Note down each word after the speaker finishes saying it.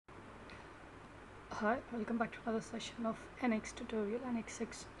Hi, welcome back to another session of NX tutorial,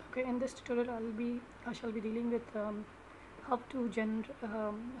 NX6. Okay, in this tutorial I shall be dealing with how to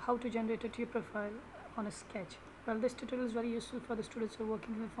generate a tube profile on a sketch. Well, this tutorial is very useful for the students who are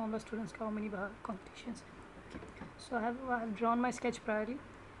working in the Formula Students Mini Baja competitions. So I have drawn my sketch priorly,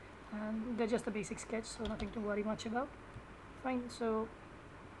 and they're just a basic sketch, so nothing to worry much about. Fine. So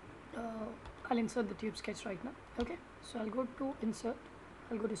I'll insert the tube sketch right now. Okay, so I'll go to insert,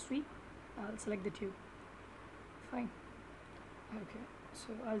 I'll go to sweep, I'll select the tube. Fine. Okay, so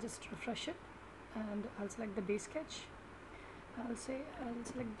I'll just refresh it and I'll select the base sketch. I'll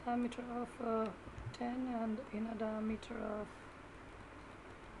select diameter of 10 and inner diameter of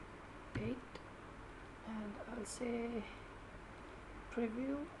 8, and I'll say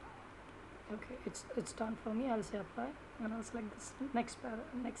preview. Okay, it's done for me. I'll say apply, and I'll select this next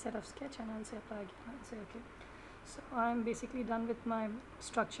set of sketch, and I'll say apply again. I'll say okay. So I'm basically done with my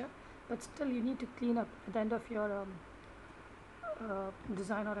structure, but still you need to clean up at the end of your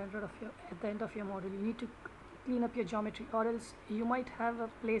design, or at the end of your model. You need to clean up your geometry, or else you might have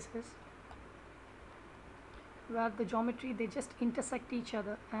places where the geometry, they just intersect each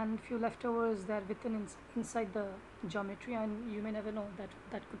other, and few leftovers there inside the geometry, and you may never know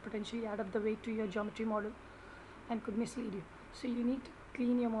that could potentially add up the weight to your geometry model and could mislead you. So you need to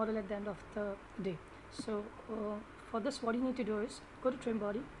clean your model at the end of the day. So for this, what you need to do is go to trim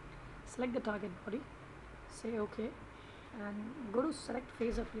body, select the target body, say okay, and go to select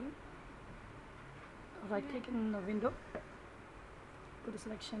face of plane, right click in the window, go to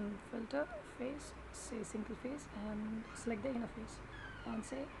selection filter, face, say single face, and select the inner face and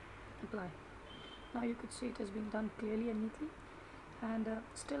say apply. Now you could see it has been done clearly and neatly, and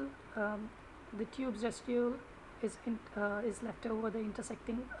still the tube's residue is left over the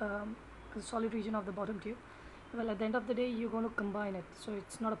intersecting the solid region of the bottom tube. Well, at the end of the day, you're going to combine it, so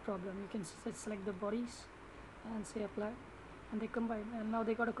it's not a problem. You can select the bodies and say apply, and they combine, and now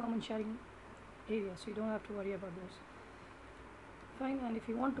they got a common sharing area, so you don't have to worry about those. Fine. And if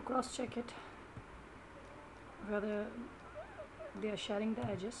you want to cross check it whether they are sharing the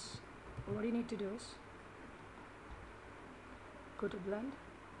edges, what you need to do is go to blend,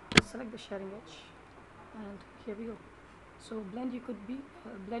 select the sharing edge, and here we go. So blend could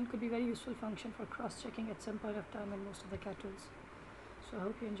be very useful function for cross checking at some point of time in most of the CAD tools. So I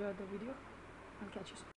hope you enjoyed the video. I'll catch you soon.